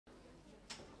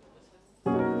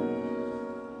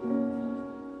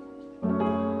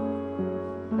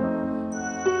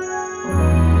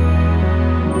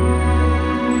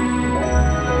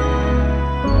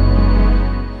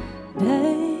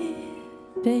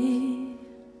lately.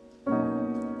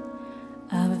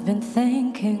 I've been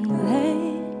thinking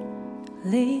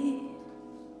lately,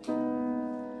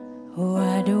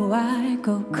 why do I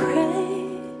go crazy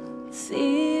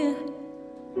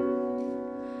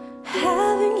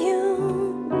having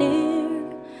you near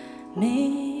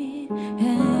me?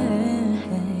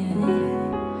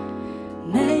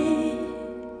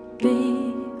 Maybe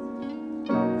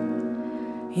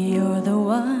you're the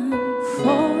one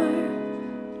for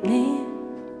me,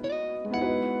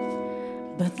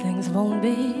 but things won't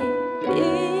be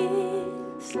easy.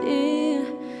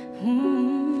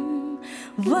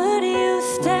 Would you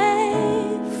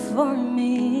stay for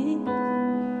me?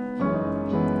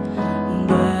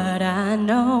 But I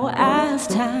know as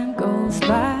time goes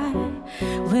by,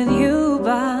 with you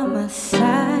by my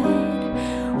side,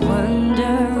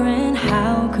 wondering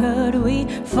how could we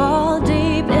fall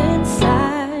deep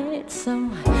inside. So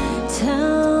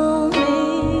tell me,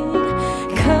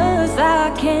 'cause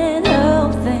I can't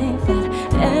help think that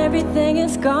everything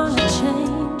is gonna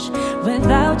change.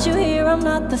 Without you here I'm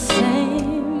not the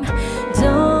same.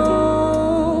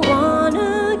 Don't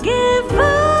wanna give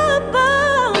up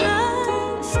on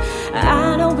us,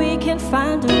 I know we can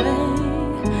find a way.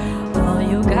 All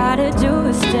you gotta do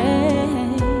is stay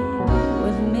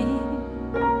with me.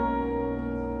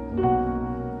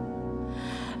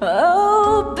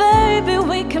 Oh baby,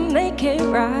 we can make it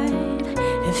right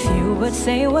if you would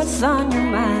say what's on your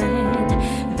mind.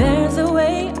 There's a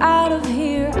way out of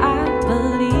here, I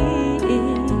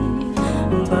believe,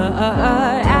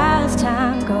 but